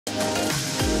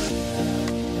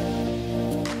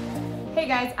Hey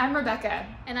guys, I'm Rebecca.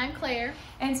 And I'm Claire.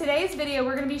 In today's video,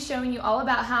 we're going to be showing you all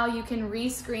about how you can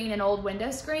rescreen an old window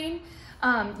screen.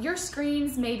 Your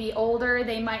screens may be older,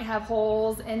 they might have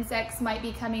holes, insects might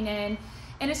be coming in,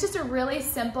 and it's just a really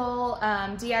simple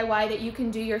DIY that you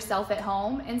can do yourself at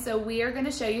home. And so we are going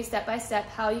to show you step by step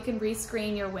how you can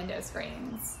rescreen your window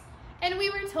screens. And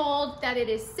we were told that it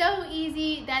is so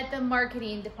easy that the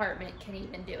marketing department can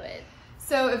even do it.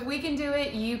 So if we can do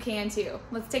it, you can too.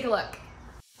 Let's take a look.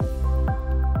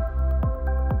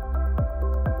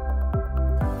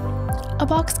 A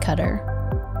box cutter,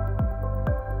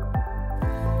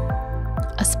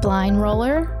 a spline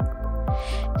roller,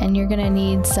 and you're gonna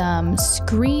need some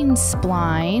screen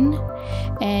spline,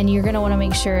 and you're gonna wanna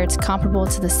make sure it's comparable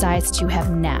to the size that you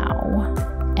have now.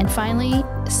 And finally,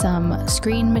 some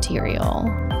screen material.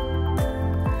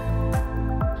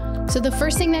 So the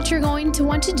first thing that you're going to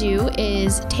want to do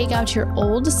is take out your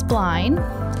old spline.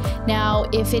 Now,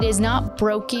 if it is not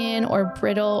broken or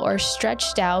brittle or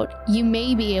stretched out, you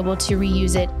may be able to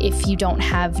reuse it if you don't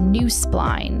have new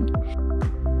spline.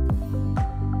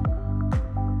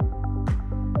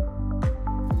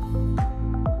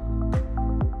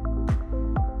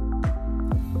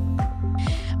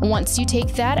 Once you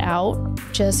take that out,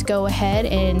 just go ahead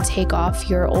and take off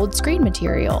your old screen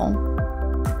material.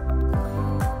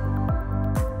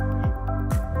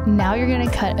 Now you're going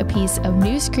to cut a piece of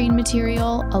new screen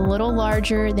material a little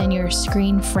larger than your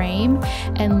screen frame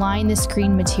and line the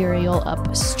screen material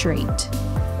up straight.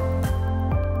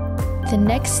 The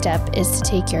next step is to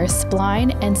take your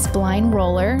spline and spline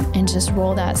roller and just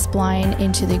roll that spline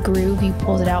into the groove you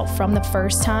pulled it out from the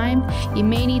first time. You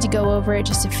may need to go over it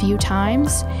just a few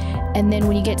times, and then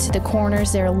when you get to the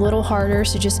corners, they're a little harder,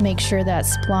 so just make sure that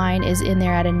spline is in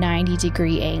there at a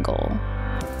 90-degree angle.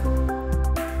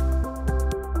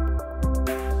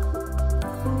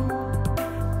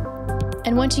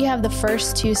 And once you have the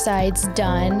first two sides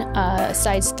done,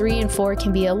 sides 3 and 4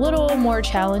 can be a little more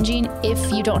challenging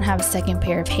if you don't have a second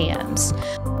pair of hands.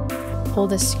 Pull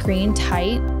the screen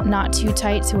tight, not too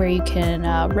tight to where you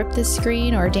can rip the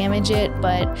screen or damage it,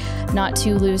 but not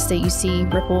too loose that you see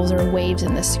ripples or waves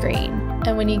in the screen.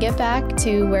 And when you get back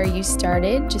to where you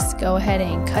started, just go ahead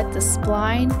and cut the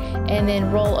spline and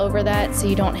then roll over that so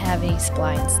you don't have any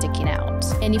spline sticking out.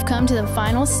 And you've come to the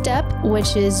final step,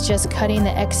 which is just cutting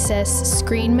the excess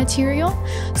screen material.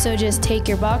 So just take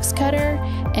your box cutter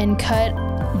and cut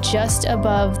just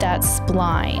above that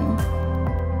spline.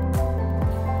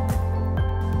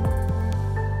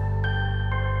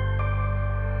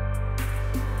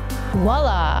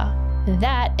 Voila!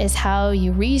 That is how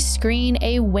you rescreen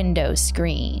a window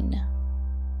screen.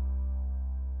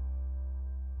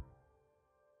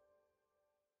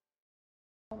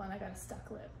 Hold on, I got a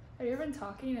stuck lip. Have you ever been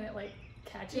talking and it like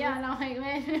catches? Yeah, no, I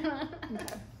went.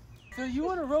 Okay. So you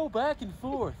want to roll back and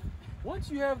forth. Once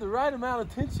you have the right amount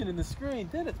of tension in the screen,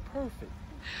 then it's perfect.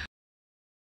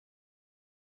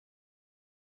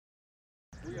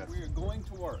 We are going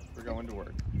to work. We're going to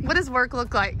work. What does work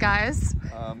look like, guys?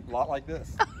 A lot like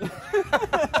this.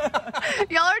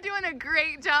 Y'all are doing a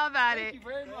great job at it. Thank you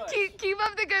very much. Keep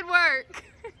up the good work.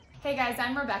 Hey guys,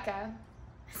 I'm Rebecca.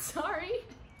 Sorry.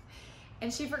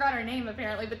 And she forgot her name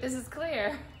apparently, but this is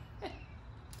Claire.